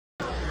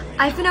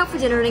I've been out for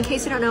dinner, and in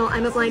case you don't know,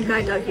 I'm a blind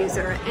guide dog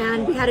user,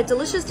 and we had a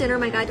delicious dinner.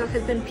 My guide dog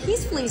has been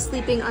peacefully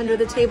sleeping under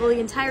the table the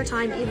entire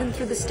time, even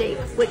through the steak,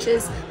 which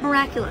is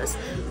miraculous.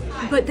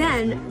 But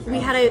then we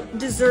had a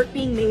dessert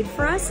being made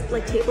for us,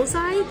 like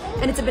tableside,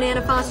 and it's a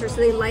banana foster, so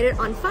they light it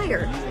on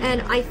fire.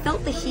 And I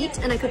felt the heat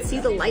and I could see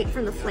the light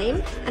from the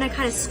flame, and I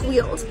kind of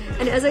squealed.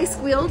 And as I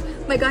squealed,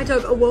 my guide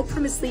dog awoke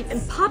from his sleep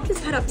and popped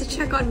his head up to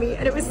check on me,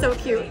 and it was so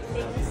cute.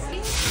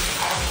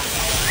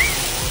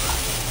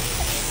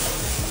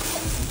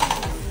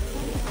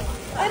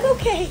 I'm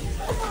okay.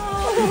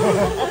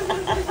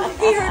 Oh.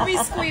 He heard me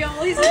squeal.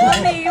 He's like,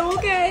 "Honey, you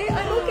okay?"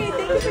 I'm okay.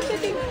 Thank you for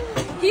checking.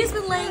 He's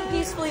been laying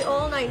peacefully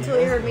all night until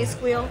he heard me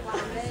squeal.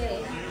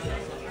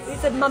 He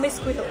said, "Mommy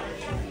squeal."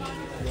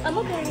 I'm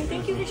okay.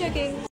 Thank you for checking.